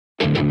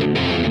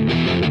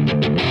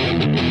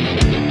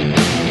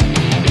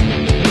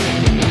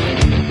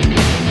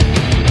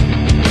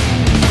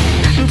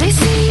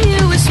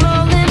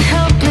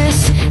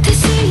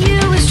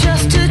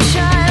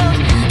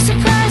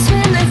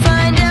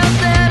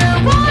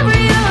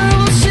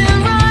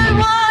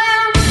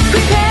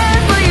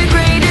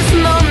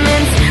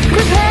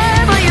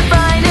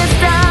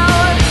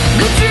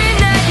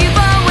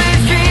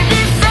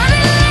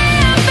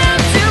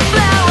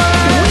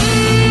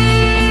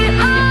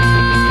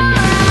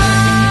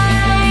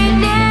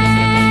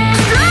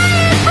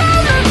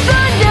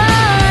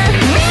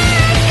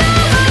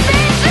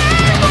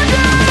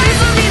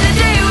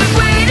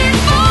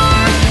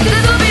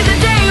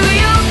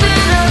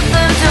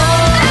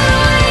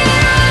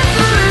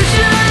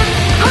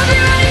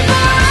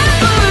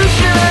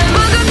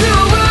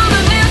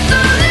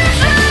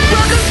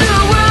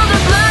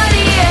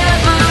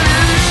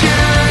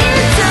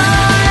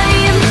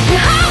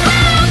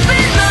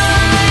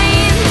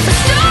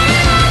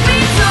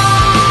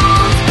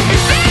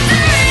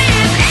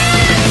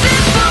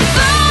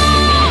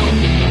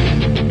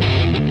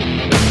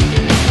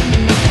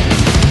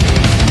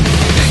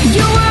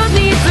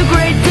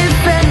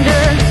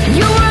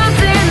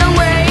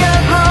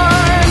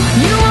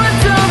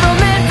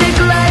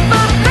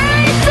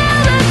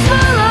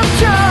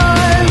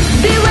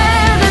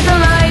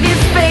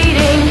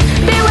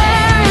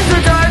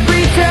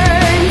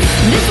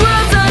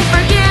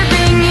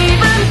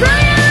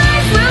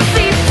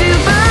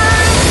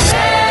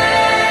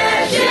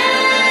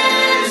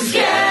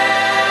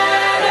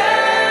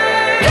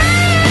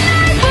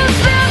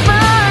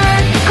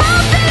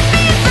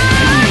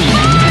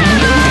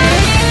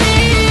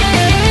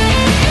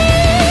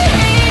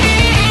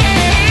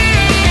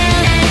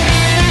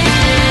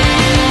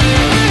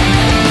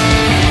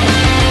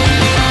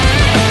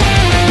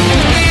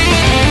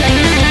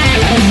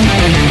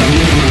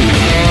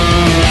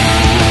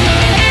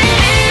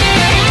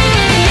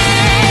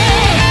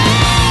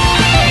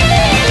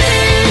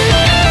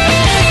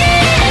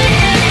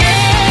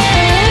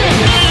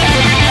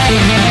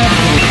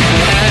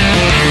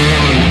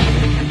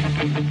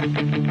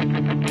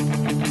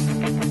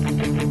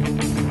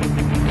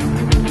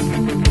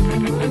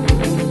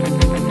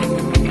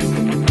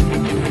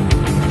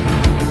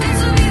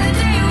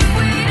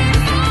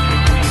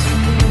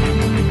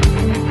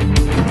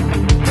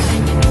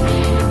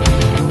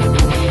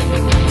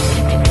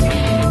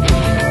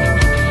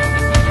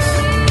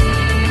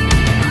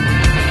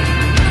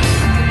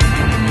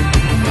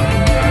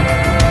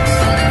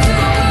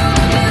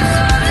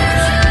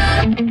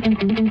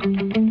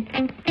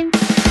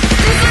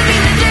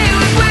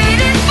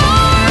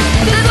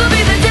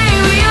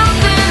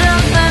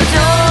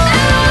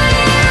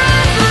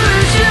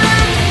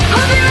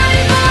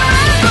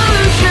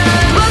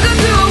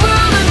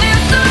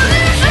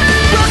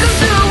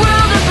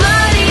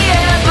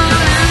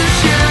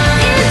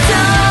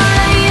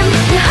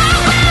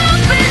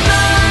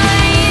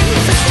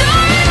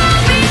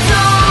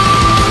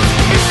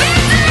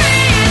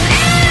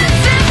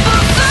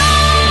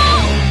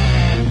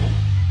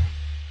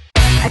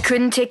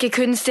Couldn't take it,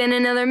 couldn't stand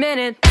another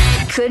minute.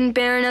 Couldn't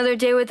bear another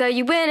day without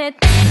you in it.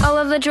 All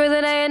of the joy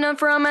that I had known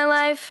for all my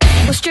life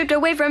was stripped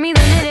away from me the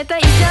minute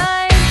that you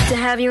died. To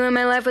have you in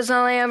my life was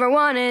all I ever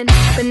wanted,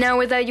 but now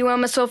without you,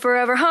 my soul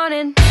forever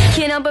haunted.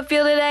 Can't help but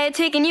feel that I had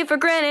taken you for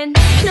granted.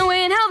 No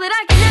way in hell that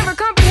I could ever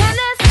comprehend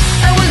this.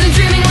 I wasn't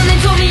dreaming when they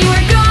told me you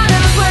were gone.